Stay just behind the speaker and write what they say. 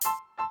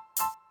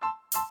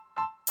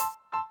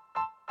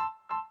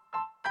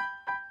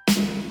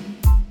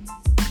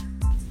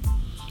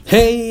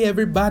Hey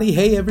everybody,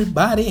 hey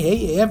everybody,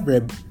 hey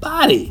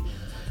everybody.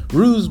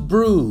 Ruse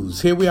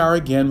Brews, here we are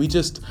again. We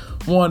just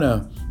want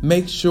to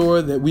make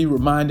sure that we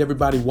remind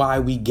everybody why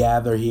we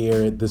gather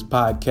here at this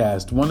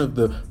podcast. One of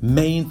the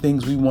main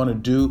things we want to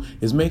do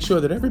is make sure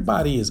that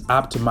everybody is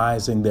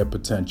optimizing their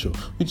potential.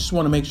 We just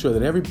want to make sure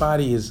that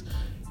everybody is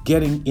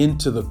getting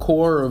into the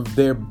core of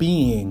their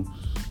being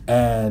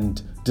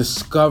and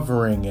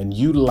discovering and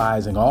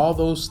utilizing all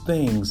those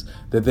things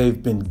that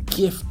they've been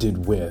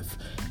gifted with.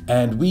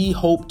 And we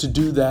hope to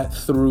do that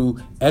through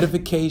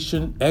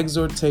edification,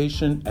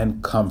 exhortation,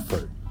 and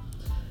comfort.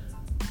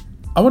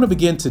 I want to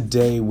begin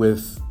today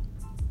with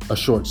a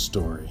short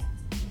story.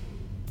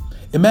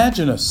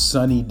 Imagine a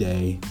sunny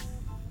day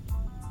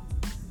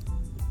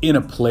in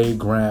a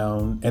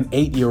playground. An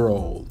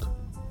 8-year-old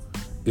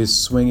is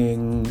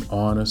swinging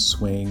on a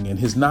swing, and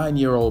his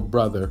 9-year-old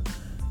brother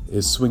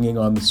is swinging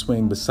on the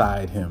swing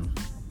beside him.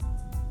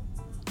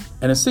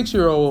 And a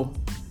 6-year-old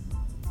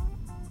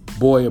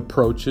boy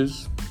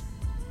approaches.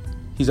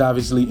 He's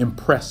obviously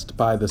impressed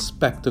by the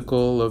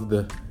spectacle of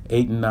the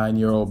 8 and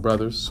 9-year-old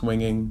brothers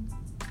swinging.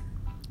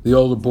 The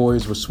older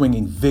boys were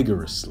swinging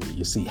vigorously,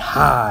 you see,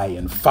 high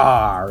and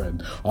far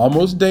and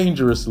almost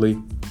dangerously.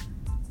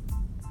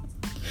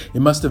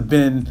 It must have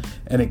been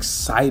an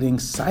exciting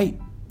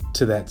sight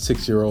to that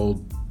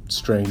 6-year-old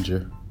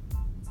stranger.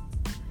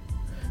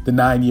 The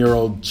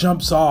 9-year-old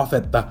jumps off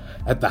at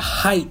the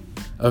height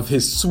of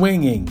his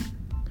swinging,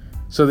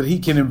 so that he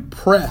can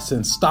impress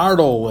and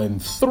startle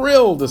and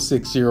thrill the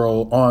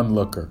 6-year-old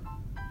onlooker.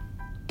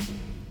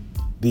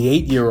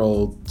 The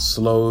 8-year-old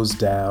slows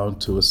down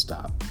to a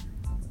stop.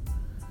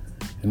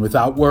 And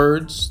without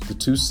words, the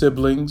two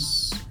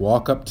siblings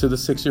walk up to the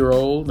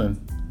 6-year-old, and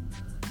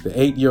the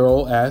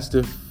 8-year-old asked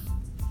if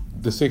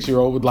the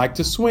 6-year-old would like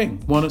to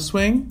swing. Want to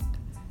swing?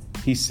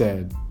 He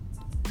said.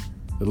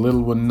 The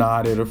little one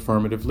nodded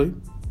affirmatively.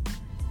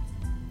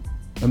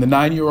 And the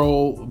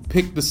 9-year-old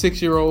picked the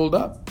 6-year-old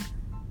up,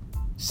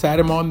 sat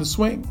him on the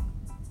swing.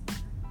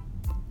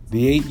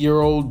 The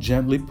 8-year-old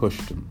gently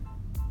pushed him.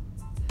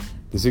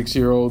 The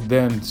 6-year-old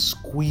then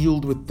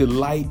squealed with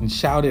delight and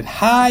shouted,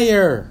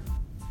 "Higher!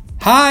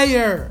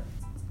 Higher!"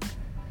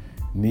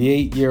 And the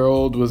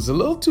 8-year-old was a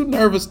little too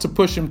nervous to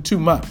push him too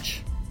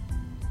much.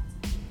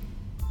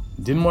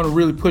 Didn't want to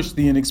really push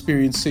the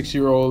inexperienced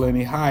 6-year-old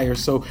any higher,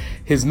 so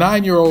his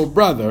 9-year-old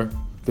brother,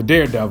 the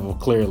daredevil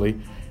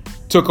clearly,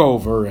 took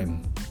over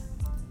and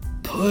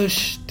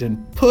pushed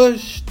and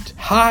pushed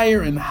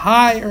higher and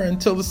higher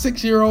until the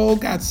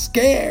 6-year-old got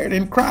scared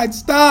and cried,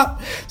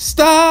 "Stop!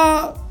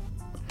 Stop!"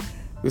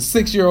 The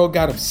 6-year-old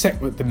got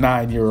upset with the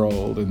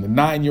 9-year-old, and the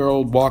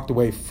 9-year-old walked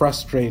away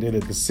frustrated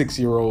at the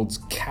 6-year-old's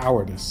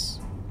cowardice.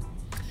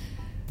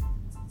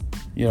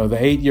 The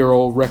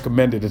 8-year-old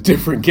recommended a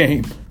different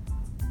game.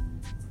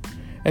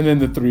 And then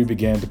the three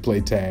began to play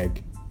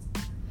tag.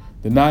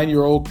 The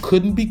 9-year-old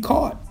couldn't be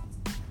caught.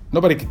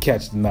 Nobody could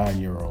catch the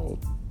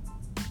 9-year-old.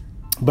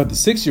 But the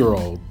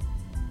 6-year-old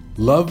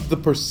loved the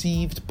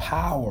perceived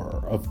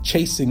power of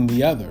chasing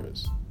the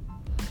others,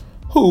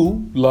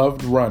 who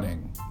loved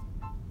running.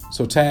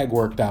 So tag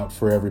worked out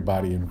for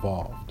everybody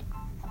involved.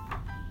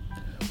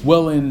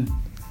 Well, in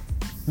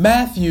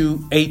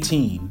Matthew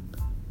 18,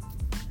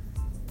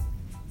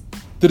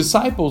 the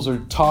disciples are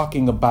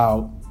talking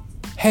about,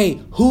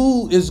 hey,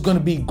 who is going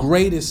to be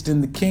greatest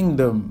in the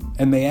kingdom?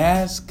 And they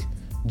ask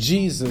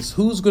Jesus,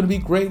 who's going to be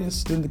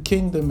greatest in the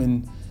kingdom?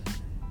 And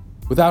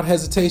without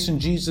hesitation,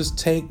 Jesus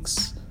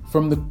takes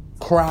from the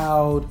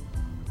crowd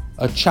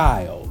a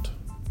child.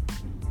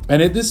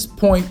 And at this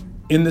point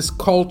in this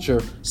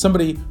culture,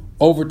 somebody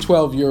over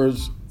 12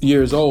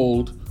 years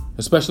old,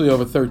 especially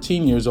over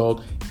 13 years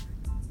old,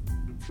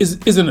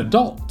 is an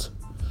adult.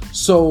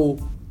 So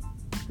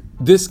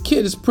this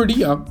kid is pretty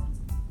young.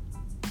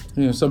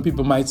 Some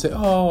people might say,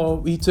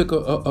 oh, he took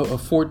a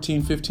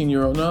 14,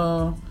 15-year-old.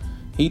 No,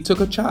 he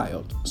took a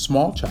child, a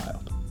small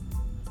child,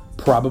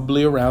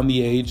 probably around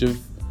the age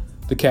of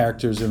the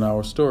characters in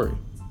our story.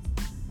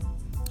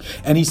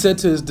 And he said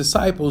to his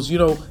disciples,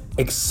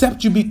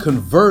 except you be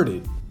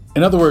converted,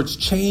 in other words,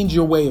 change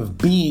your way of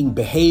being,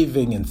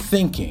 behaving, and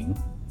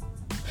thinking,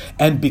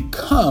 and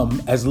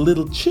become as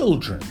little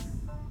children,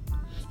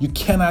 you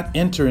cannot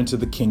enter into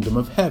the kingdom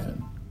of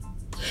heaven.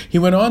 He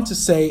went on to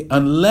say,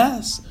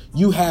 unless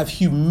you have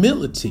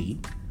humility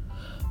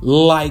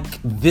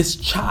like this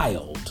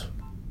child,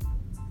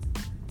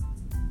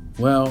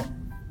 well,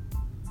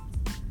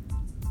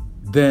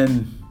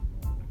 then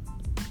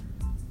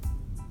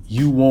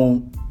you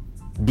won't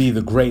be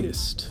the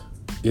greatest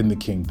in the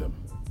kingdom.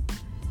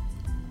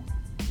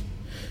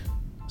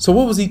 So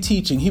what was he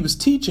teaching? He was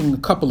teaching a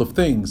couple of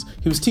things.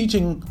 He was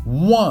teaching,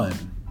 one,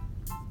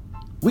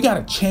 we got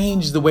to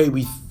change the way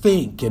we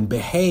think and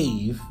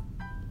behave,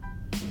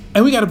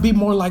 and we got to be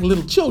more like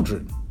little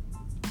children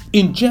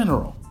in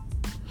general.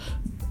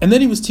 And then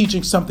he was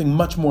teaching something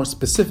much more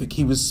specific.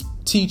 He was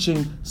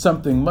teaching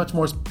something much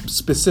more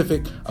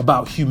specific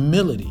about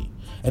humility.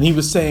 And he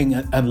was saying,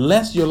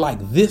 unless you're like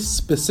this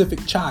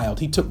specific child,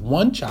 he took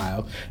one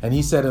child and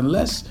he said,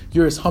 unless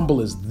you're as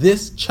humble as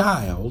this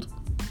child,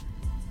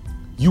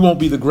 you won't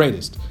be the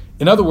greatest.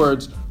 In other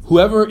words,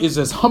 whoever is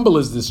as humble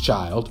as this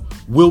child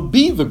will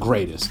be the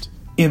greatest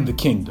in the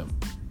kingdom.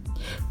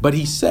 But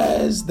he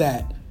says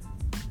that,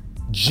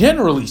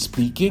 generally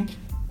speaking,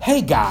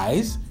 hey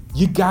guys,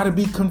 you got to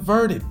be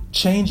converted,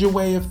 change your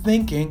way of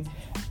thinking,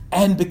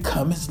 and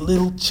become as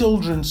little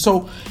children.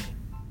 So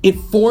it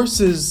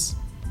forces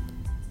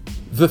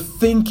the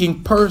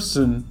thinking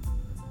person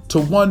to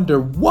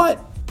wonder,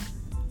 what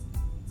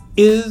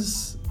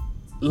is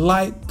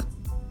like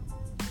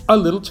a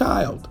little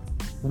child?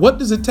 What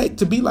does it take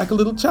to be like a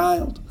little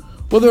child?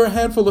 Well, there are a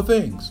handful of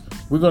things.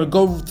 We're going to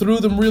go through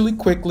them really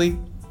quickly.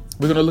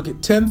 We're going to look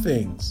at 10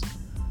 things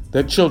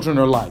that children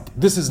are like.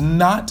 This is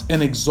not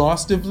an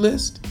exhaustive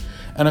list,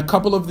 and a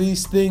couple of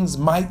these things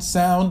might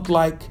sound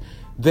like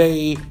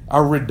they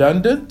are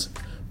redundant,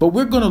 but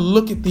we're going to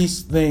look at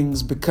these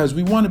things because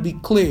we want to be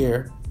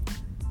clear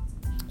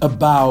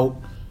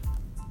about,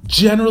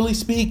 generally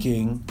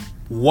speaking,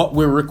 what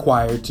we're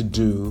required to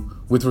do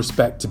with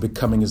respect to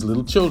becoming as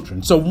little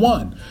children. So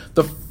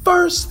the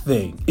first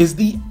thing is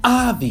the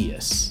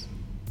obvious.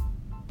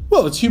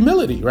 Well, it's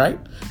humility, right?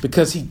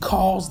 Because he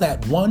calls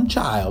that one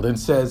child and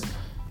says,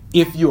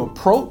 if you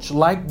approach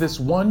like this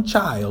one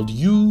child,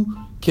 you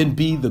can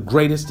be the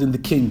greatest in the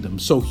kingdom.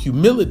 So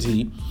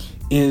humility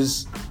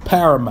is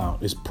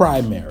paramount, is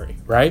primary,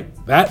 right?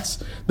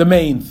 That's the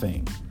main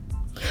thing.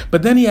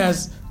 But then he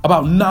has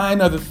about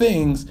 9 other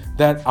things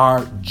that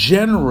are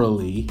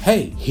generally,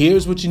 hey,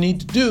 here's what you need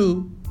to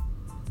do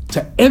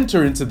to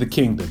enter into the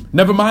kingdom.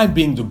 Never mind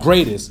being the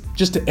greatest,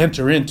 just to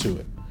enter into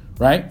it,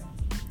 right?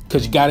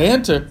 Because you got to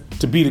enter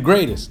to be the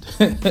greatest,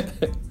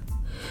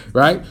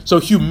 right? So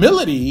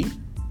humility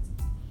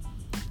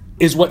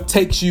is what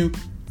takes you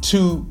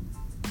to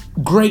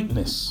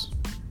greatness.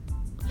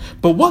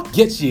 But what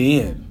gets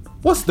you in?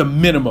 What's the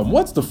minimum?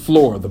 What's the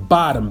floor, the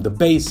bottom, the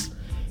base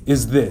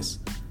is this: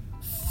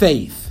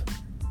 faith.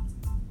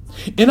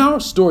 In our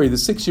story, the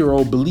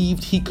 6-year-old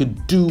believed he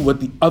could do what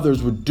the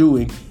others were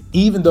doing,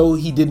 even though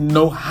he didn't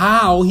know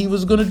how he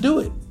was going to do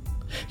it.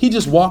 He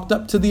just walked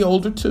up to the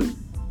older 2.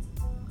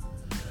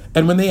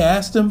 And when they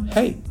asked him,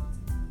 hey,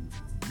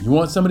 you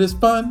want some of this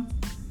fun?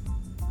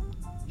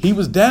 He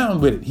was down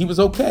with it. He was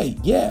okay.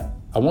 Yeah,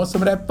 I want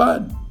some of that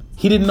fun.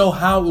 He didn't know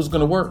how it was going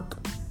to work,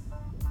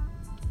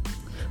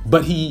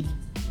 but he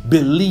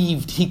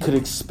believed he could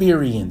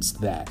experience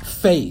that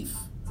faith.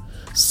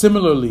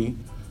 Similarly,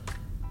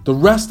 the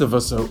rest of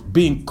us are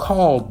being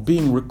called,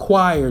 being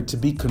required to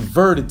be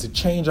converted, to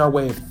change our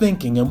way of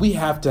thinking. And we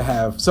have to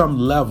have some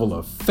level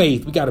of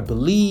faith. We got to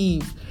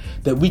believe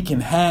that we can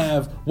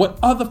have what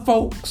other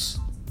folks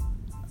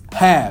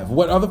have,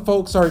 what other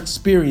folks are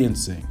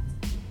experiencing.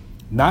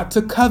 Not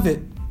to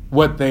covet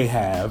what they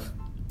have,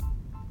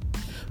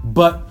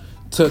 but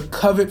to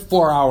covet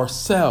for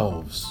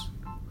ourselves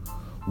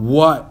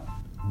what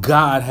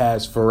God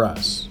has for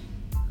us.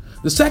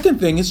 The second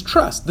thing is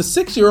trust. The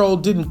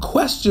 6-year-old didn't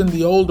question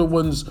the older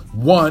one's,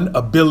 1,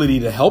 ability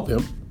to help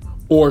him,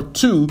 or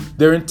 2,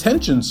 their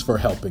intentions for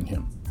helping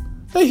him.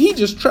 He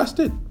just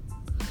trusted.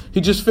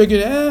 He just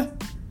figured,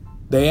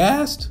 they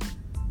asked.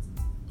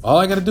 All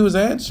I got to do is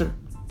answer.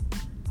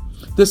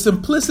 The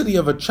simplicity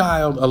of a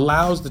child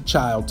allows the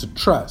child to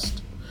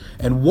trust,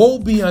 and woe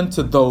be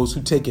unto those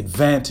who take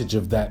advantage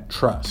of that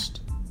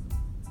trust.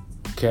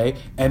 Okay?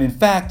 And in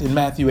fact, in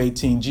Matthew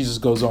 18, Jesus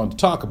goes on to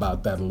talk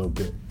about that a little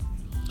bit.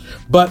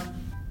 But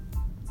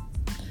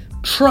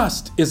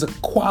trust is a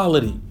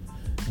quality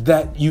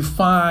that you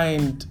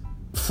find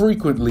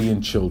frequently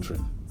in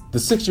children. The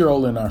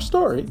 6-year-old in our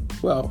story,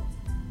 well,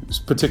 was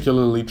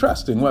particularly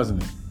trusting,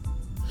 wasn't he?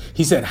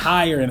 He said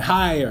higher and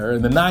higher,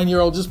 and the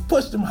 9-year-old just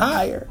pushed him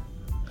higher.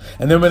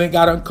 And then when it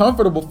got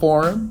uncomfortable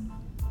for him,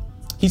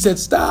 he said,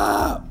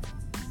 stop.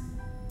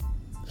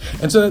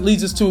 And so that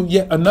leads us to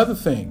yet another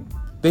thing.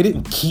 They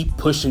didn't keep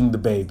pushing the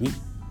baby.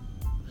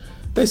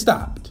 They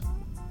stopped.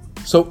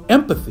 So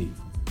empathy.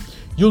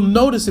 You'll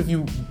notice if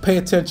you pay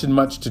attention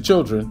much to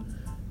children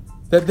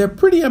that they're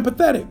pretty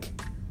empathetic,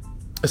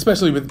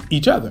 especially with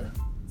each other.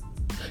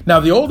 Now,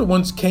 the older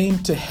ones came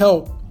to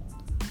help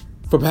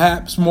for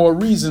perhaps more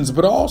reasons,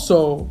 but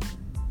also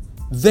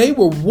they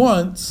were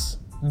once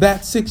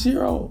that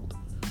 6-year-old.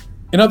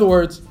 In other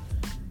words,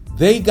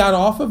 they got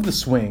off of the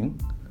swing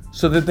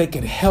so that they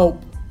could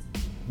help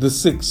the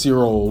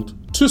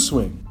 6-year-old to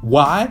swing.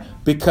 Why?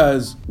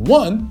 Because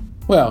 1,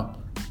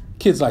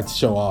 kids like to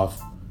show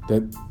off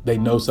that they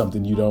know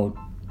something you don't.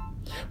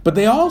 But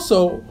they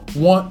also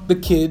want the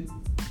kid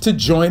to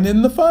join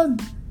in the fun.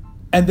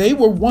 And they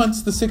were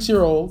once the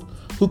 6-year-old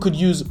who could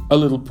use a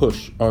little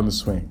push on the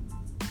swing.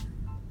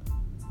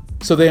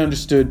 So they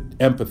understood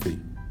empathy.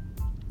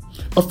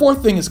 A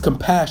fourth thing is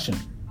compassion.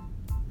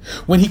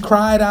 When he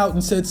cried out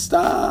and said,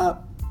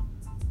 stop,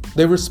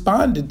 they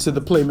responded to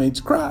the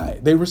playmate's cry.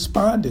 They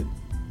responded.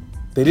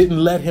 They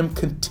didn't let him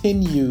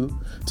continue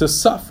to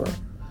suffer.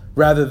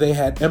 Rather, they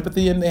had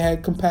empathy and they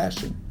had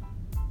compassion.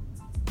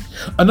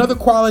 Another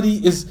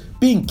quality is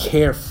being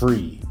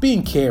carefree,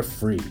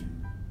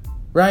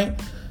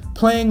 right?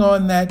 Playing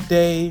on that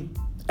day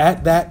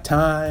At that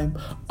time,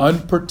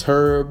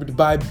 unperturbed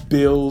by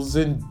bills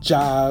and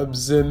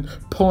jobs and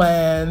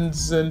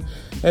plans and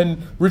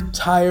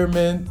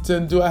retirement,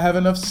 and do I have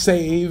enough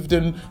saved,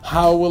 and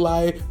how will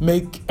I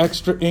make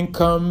extra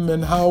income,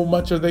 and how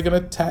much are they going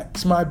to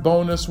tax my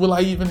bonus? Will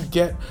I even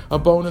get a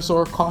bonus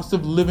or a cost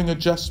of living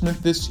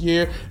adjustment this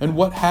year? And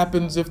what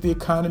happens if the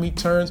economy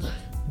turns?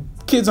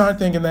 Kids aren't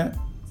thinking that.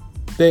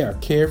 They are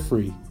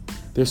carefree.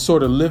 They're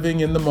sort of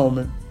living in the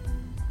moment,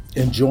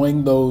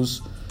 enjoying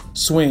those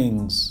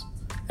swings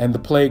and the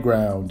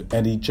playground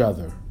and each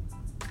other.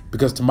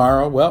 Because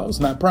tomorrow, well,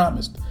 it's not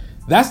promised.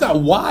 That's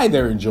not why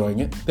they're enjoying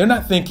it. They're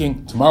not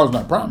thinking tomorrow's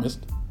not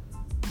promised.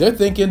 They're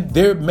thinking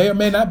there may or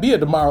may not be a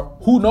tomorrow.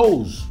 Who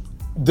knows?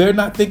 They're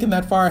not thinking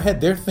that far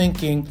ahead. They're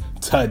thinking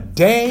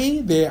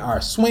today there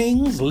are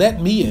swings. Let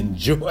me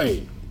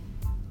enjoy.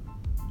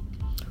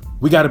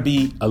 We got to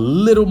be a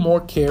little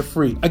more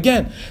carefree.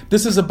 Again,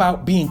 this is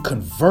about being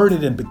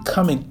converted and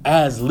becoming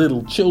as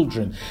little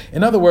children.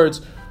 In other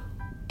words,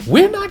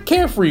 we're not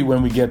carefree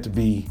when we get to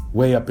be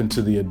way up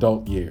into the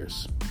adult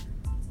years.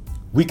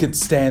 We could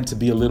stand to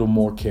be a little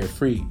more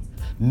carefree,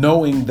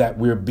 knowing that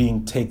we're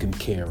being taken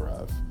care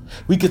of.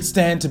 We could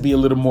stand to be a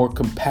little more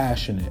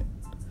compassionate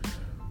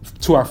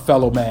to our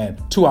fellow man,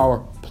 to our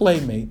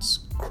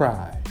playmates'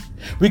 cry.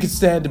 We could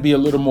stand to be a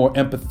little more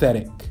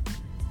empathetic.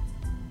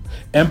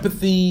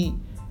 Empathy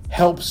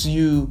helps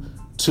you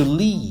to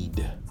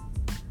lead.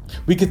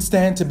 We could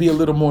stand to be a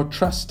little more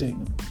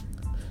trusting.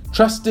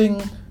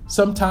 Trusting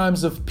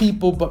sometimes of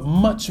people, but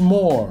much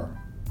more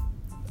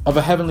of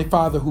a Heavenly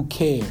Father who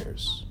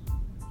cares.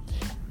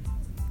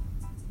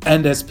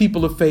 And as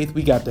people of faith,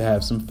 we got to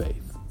have some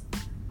faith.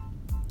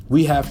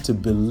 We have to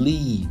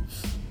believe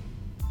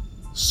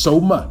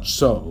so much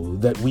so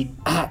that we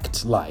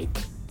act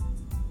like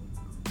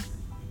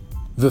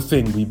the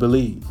thing we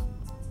believe.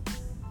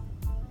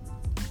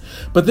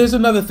 But there's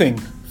another thing,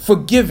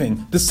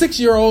 forgiving. The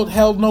 6-year-old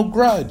held no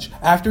grudge.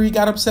 After he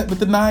got upset with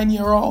the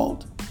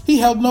 9-year-old, he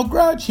held no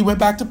grudge. He went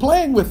back to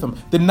playing with him.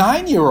 The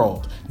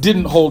 9-year-old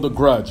didn't hold a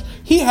grudge.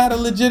 He had a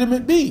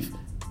legitimate beef.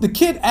 The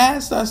kid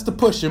asked us to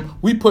push him.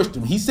 We pushed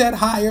him. He said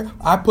higher.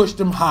 I pushed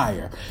him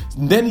higher.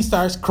 And then he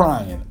starts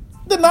crying.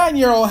 The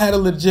 9-year-old had a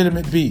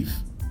legitimate beef.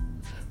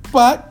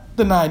 But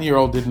the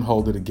 9-year-old didn't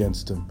hold it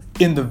against him.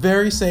 In the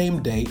very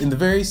same day, in the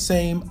very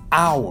same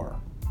hour,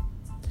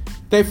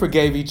 they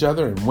forgave each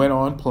other and went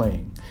on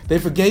playing. They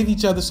forgave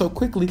each other so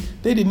quickly,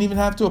 they didn't even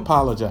have to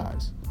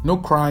apologize. No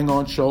crying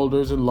on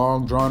shoulders and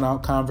long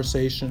drawn-out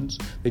conversations.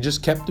 They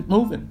just kept it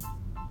moving.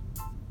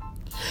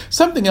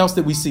 Something else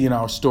that we see in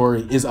our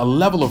story is a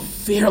level of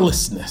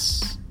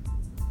fearlessness.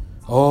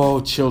 Oh,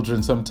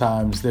 children,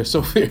 sometimes they're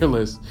so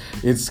fearless,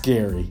 it's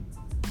scary.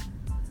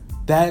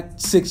 That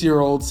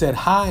 6-year-old said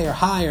higher,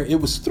 higher.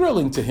 It was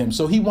thrilling to him,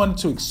 so he wanted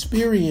to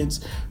experience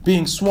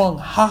being swung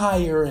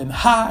higher and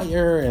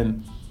higher,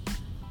 and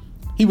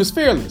he was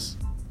fearless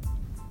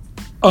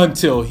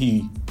until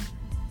he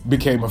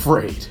became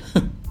afraid.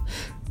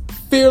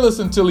 Fearless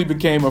until he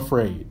became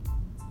afraid.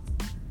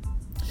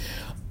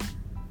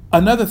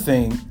 Another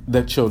thing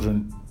that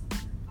children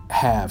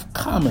have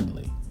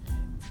commonly,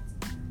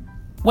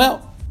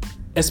 well,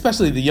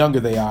 especially the younger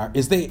they are,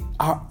 is they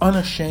are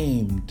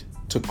unashamed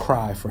to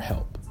cry for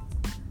help.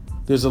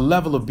 There's a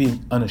level of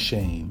being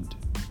unashamed.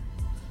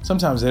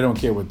 Sometimes they don't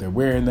care what they're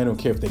wearing. They don't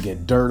care if they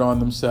get dirt on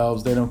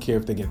themselves. They don't care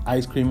if they get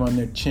ice cream on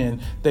their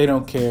chin. They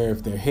don't care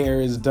if their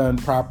hair is done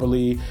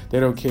properly. They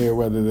don't care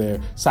whether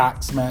their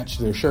socks match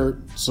their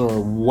shirts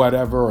or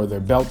whatever, or their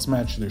belts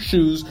match their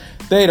shoes.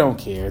 They don't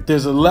care.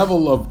 There's a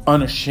level of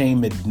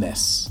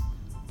unashamedness.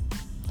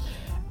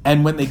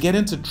 And when they get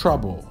into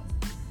trouble,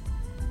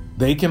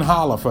 they can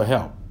holler for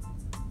help.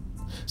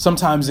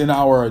 Sometimes in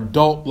our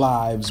adult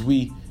lives,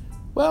 we're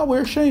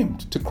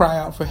ashamed to cry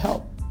out for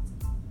help.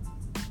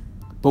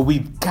 But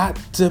we've got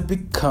to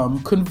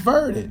become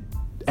converted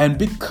and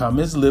become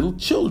as little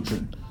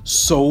children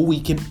so we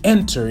can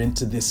enter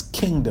into this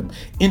kingdom,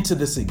 into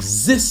this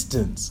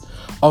existence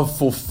of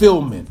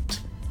fulfillment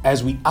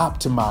as we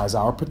optimize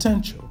our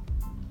potential.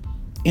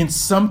 In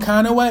some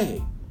kind of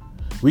way,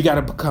 we got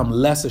to become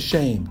less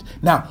ashamed.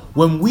 Now,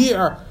 when we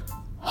are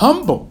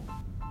humble,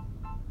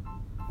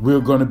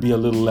 we're going to be a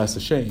little less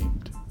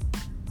ashamed.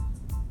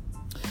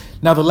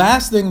 Now, the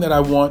last thing that I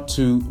want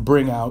to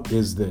bring out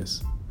is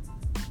this.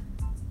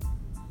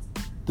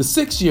 The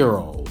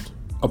 6-year-old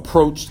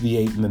approached the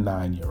 8 and the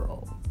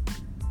 9-year-old,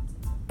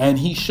 and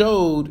he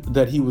showed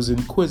that he was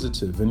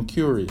inquisitive and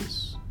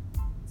curious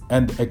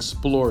and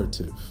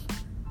explorative.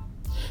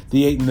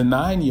 The 8 and the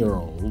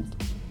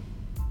 9-year-old,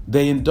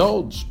 they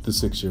indulged the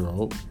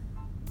 6-year-old,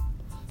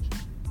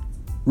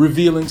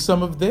 revealing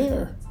some of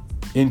their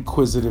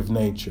inquisitive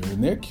nature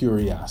and their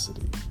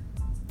curiosity.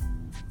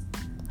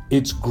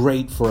 It's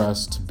great for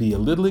us to be a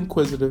little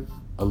inquisitive,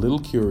 a little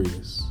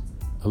curious,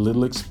 a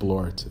little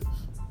explorative.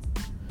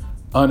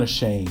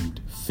 Unashamed,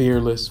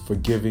 fearless,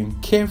 forgiving,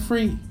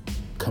 carefree,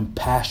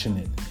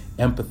 compassionate,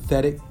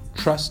 empathetic,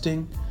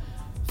 trusting,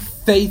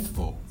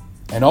 faithful,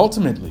 and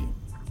ultimately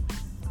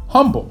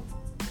humble.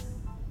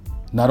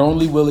 Not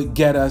only will it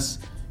get us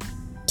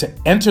to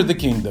enter the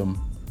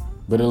kingdom,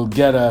 but it'll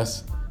get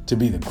us to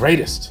be the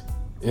greatest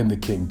in the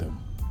kingdom.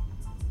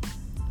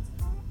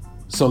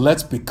 So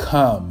let's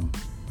become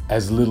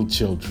as little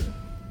children.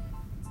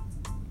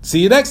 See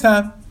you next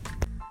time.